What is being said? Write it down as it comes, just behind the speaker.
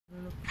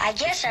I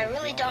guess I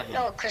really don't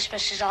know what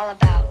Christmas is all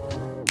about.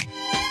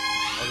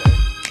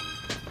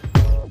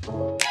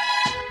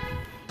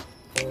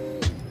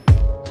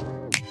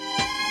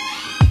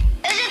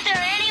 Isn't there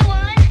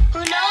anyone who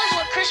knows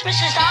what Christmas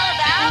is all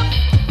about?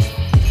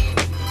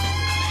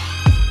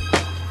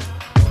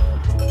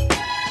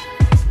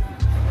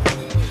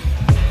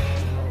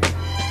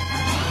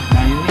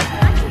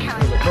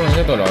 Ano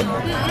ito, Lord?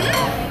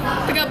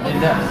 Taga po.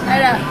 Hindi.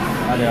 Ala.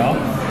 Ano yun?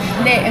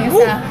 Hindi, ang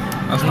isa.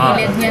 That's hot.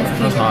 Gilid niya.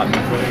 That's hot.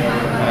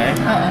 Okay.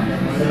 Oo.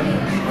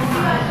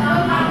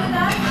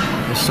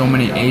 There's so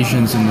many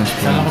Asians in this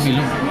place.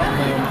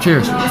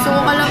 Cheers. Gusto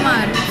ko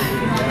kalamar.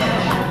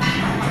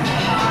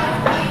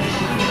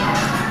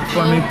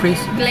 For me,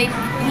 please. Like,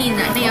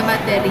 hina, niya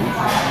battery.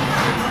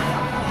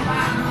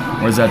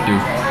 What does that do?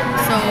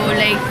 So,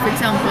 like, for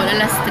example,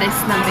 alas 3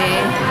 na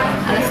be,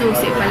 alas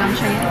 12 pa lang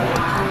siya.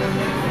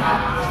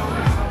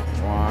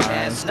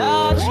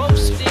 Not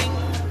roasting.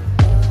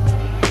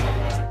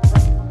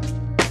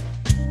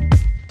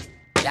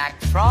 Jack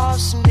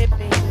Frost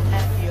nipping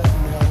at your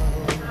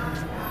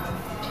nose.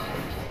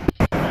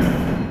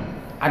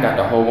 I got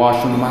the whole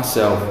washroom to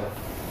myself.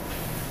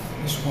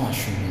 This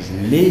washroom is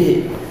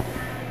lit,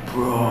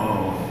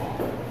 bro.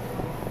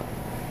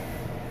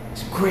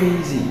 It's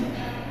crazy.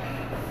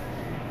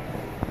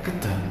 Look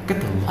at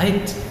the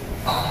light.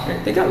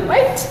 They got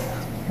light.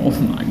 Oh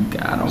my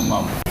god, oh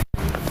my.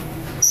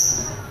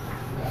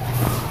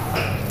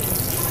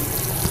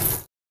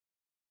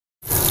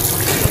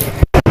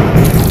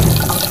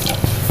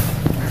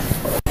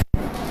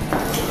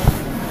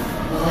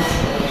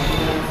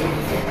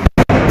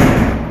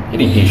 He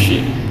didn't hear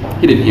shit.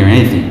 He didn't hear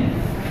anything.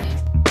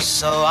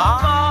 So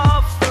I'm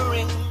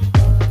offering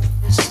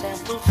this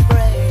simple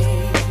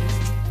phrase.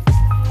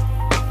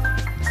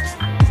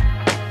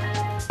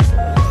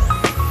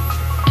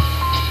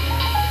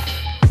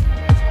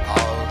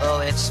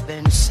 Although it's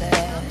been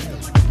said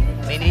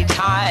many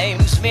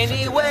times,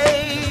 many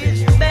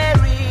ways,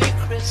 Merry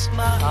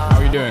Christmas. How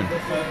are you doing?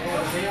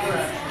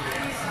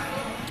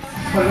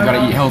 You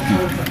gotta eat healthy.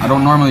 I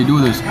don't normally do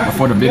this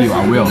before the video.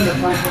 I will.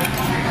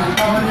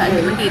 Wala,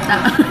 di makita.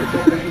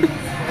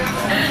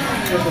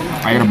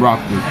 I got a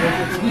broccoli.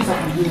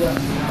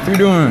 What are you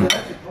doing?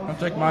 I'll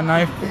take my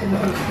knife.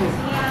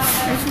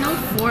 There's no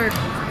fork.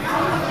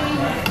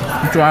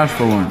 You should ask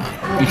for one.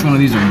 Each one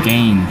of these are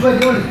gained.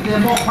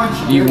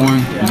 Eat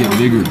one, you get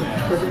bigger.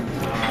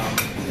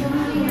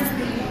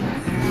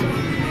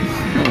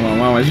 Oh my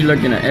mama, she's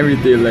looking at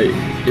everything like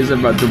it's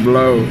about to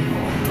blow.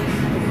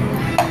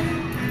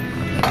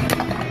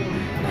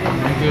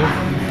 Thank you.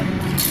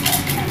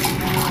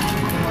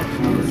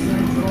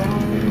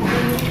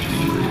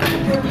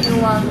 You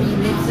want me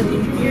little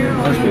bit here?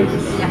 That's good.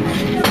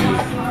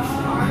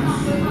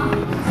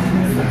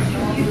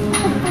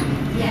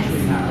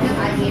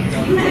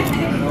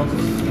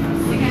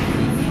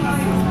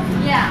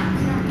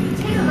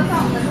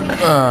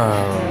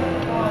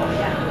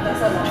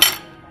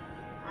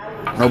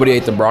 Nobody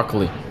ate the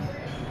broccoli.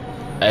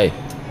 Hey,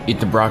 eat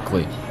the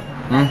broccoli.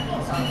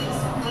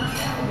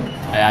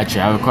 Hey,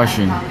 actually, I have a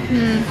question.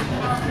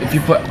 If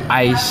you put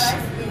ice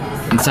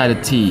inside a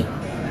tea,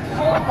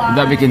 would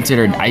that be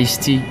considered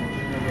iced tea?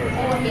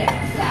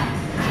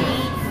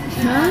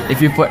 Huh?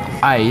 If you put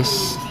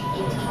ice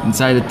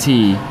inside a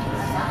tea,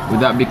 would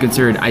that be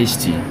considered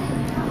iced tea?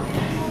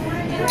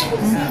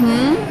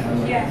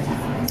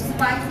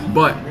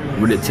 But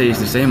would it taste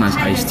the same as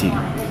iced tea?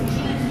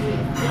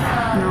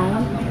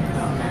 No.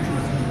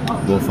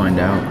 We'll find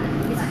out.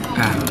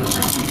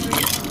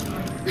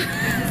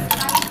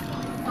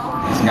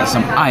 So got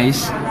some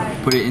ice,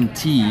 put it in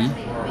tea,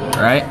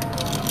 right?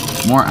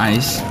 More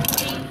ice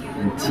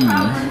and tea.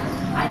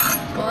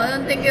 Well, I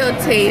don't think it'll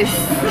taste.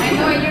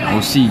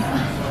 We'll see.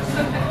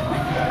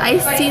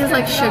 Iced tea is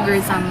like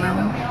sugar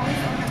somehow.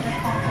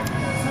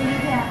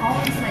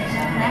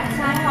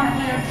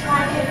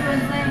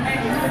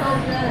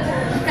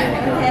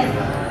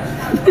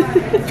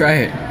 Try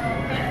it.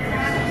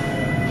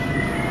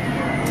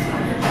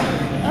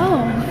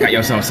 Oh. Got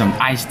yourself some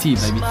iced tea,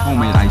 baby.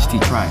 Homemade iced tea.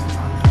 Try it.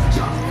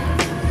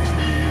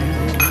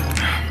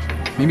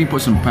 Maybe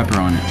put some pepper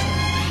on it.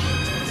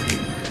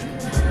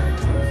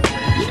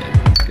 Yeah,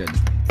 it's good.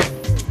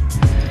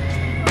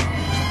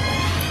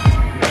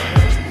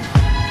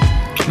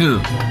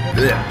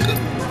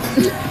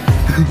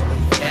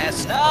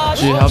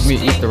 She helped me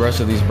eat the rest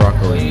of these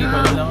broccoli.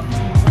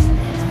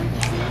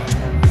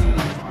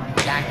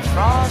 Jack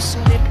Frost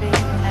nipping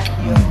at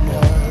your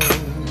nose.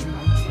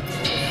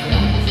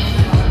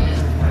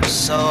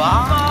 So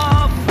I'm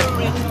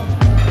offering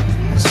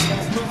a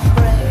simple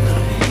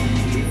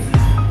phrase.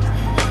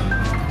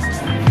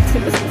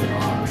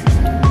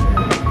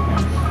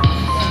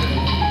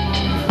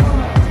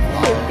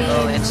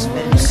 Although it's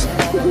been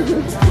said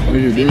What are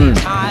you doing?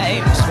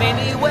 times,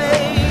 many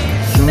ways,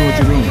 Show me what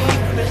you're doing.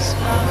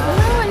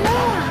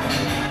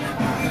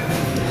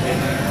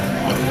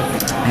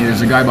 Hey,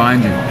 there's a guy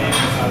behind you.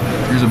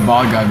 There's a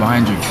bald guy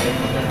behind you.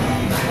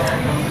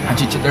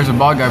 Actually, there's a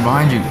bald guy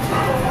behind you.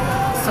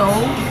 So?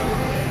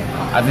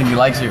 I think he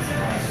likes you.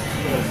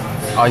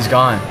 Oh, he's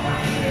gone.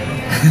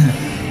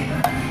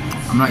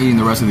 I'm not eating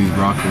the rest of these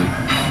broccoli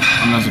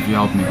unless if you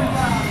help me.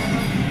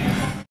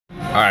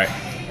 All right.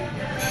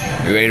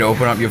 You ready to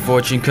open up your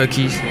fortune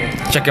cookies?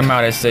 Check them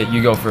out. I said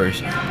you go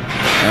first.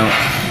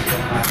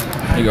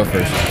 You go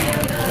first.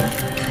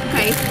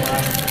 Okay.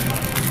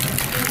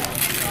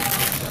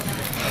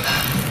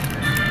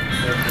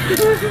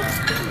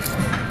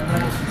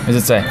 What does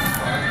it say?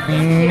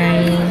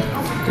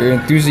 Your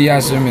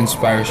enthusiasm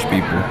inspires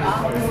people.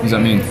 What does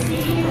that mean?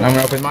 I'm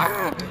gonna open my.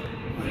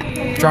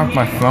 Drop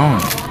my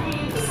phone.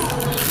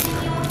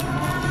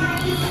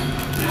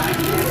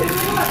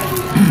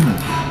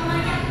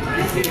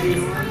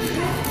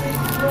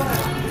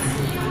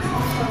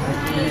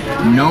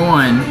 No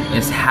one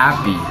is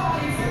happy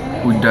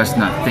who does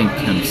not think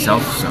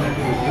himself so.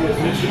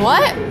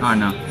 What? Oh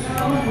no.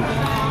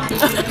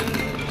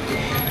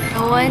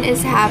 No one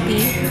is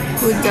happy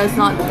who does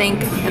not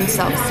think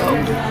himself so.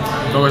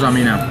 What does that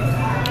mean now?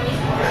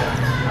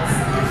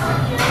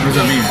 What does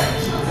that mean?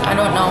 I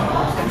don't know.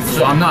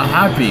 So I'm not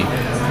happy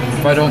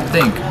if I don't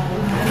think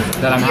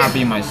that I'm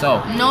happy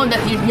myself. No,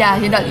 that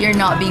you're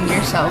not being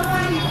yourself,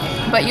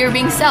 but you're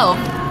being self.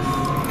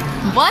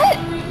 What?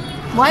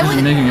 Why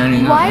would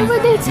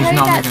they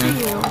tell that to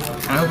you?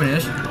 Can I open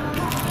this?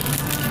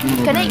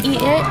 Can I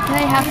eat it? Can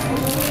I have?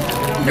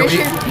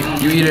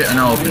 You eat it and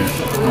I'll open it.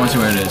 I want to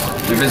see what it is.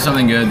 If it's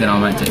something good, then I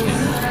might take it.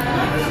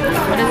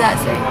 What does that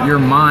say? Your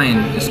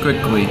mind is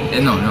quickly.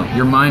 No.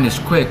 Your mind is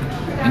quick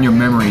and your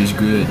memory is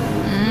good.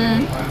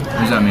 What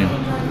does that mean?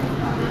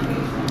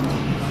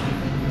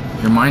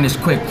 Your mind is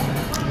quick.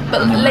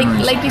 But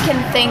like you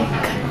can think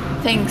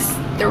things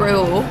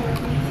through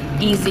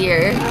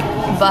easier,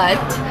 but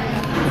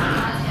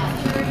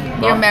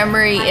your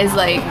memory is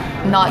like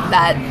not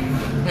that.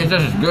 It's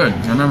just good.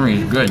 Your memory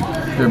is good.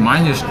 Your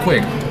mind is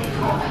quick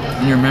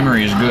and your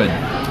memory is good.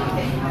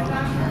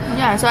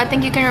 Yeah, so I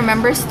think you can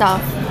remember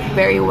stuff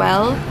very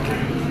well,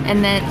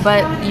 and then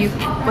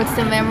what's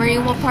the memory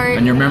part?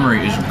 And your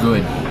memory is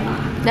good.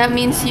 That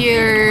means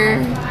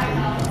you're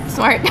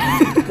smart.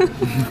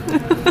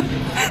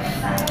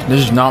 This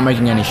is not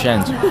making any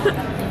sense.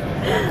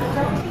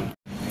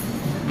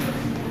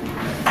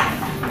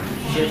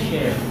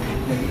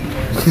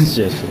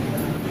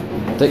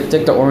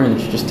 Take the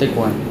orange. Just take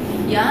one.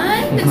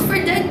 Yan, that's for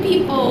dead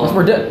people.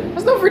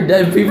 That's not for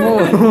dead people.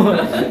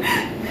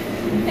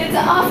 It's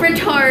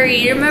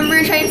offertory.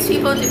 Remember Chinese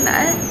people do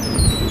that?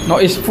 No,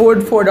 it's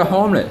food for the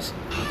homeless.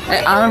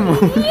 Hey, animal.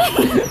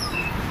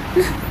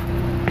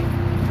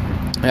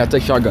 Yeah,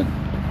 take shotgun.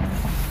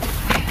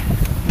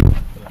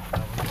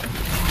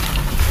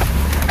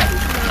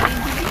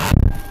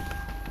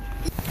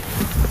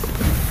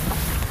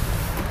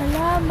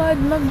 Salamat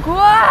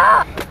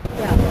magwa.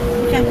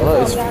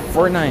 Oh, it's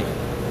Fortnite.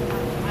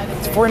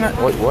 It's Fortnite.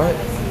 What?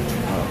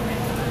 Oh.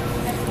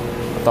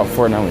 I thought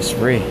Fortnite was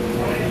free.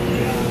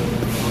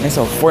 It's a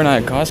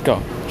Fortnite at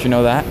Costco. Did you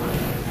know that?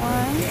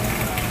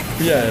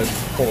 Yeah, it's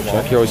cold.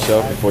 Check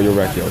yourself before you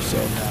wreck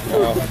yourself.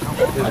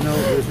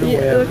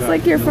 It looks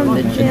like you're from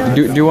the gym.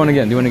 Do one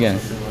again. Do one again.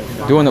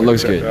 Do one that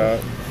looks good.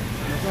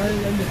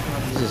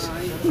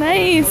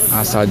 Nice.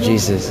 I saw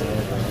Jesus.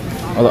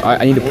 Although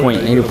I need a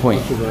point.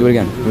 Do it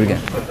again.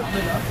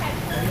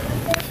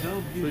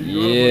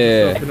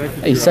 Yeah.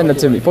 Hey, send that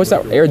to me. Post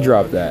that.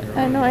 Airdrop that.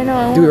 I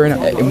know. Do it right now.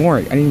 Hey, more.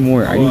 I need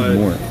more.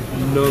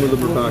 None of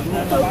them are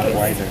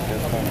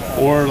packed.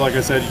 Or, like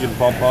I said, you can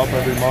bump up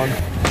every month.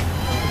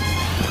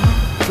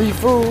 Free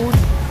food.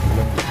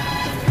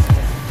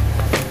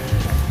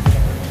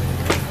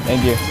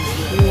 Thank you.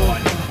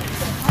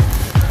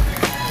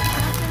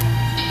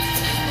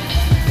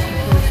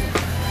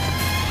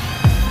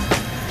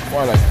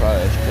 Why did I cry?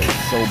 This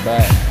tastes so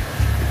bad.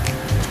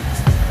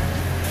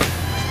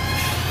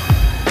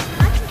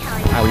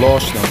 I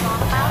lost them.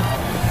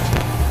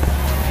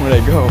 Where'd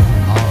they go?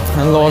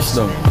 I lost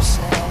them.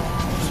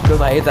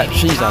 Because I ate that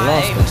cheese, I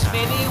lost them.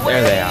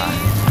 There they are.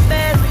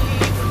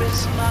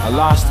 I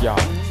lost y'all.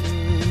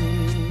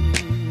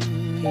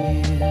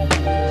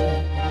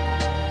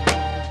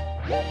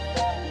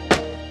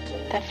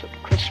 That's what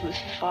Christmas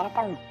is all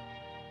about.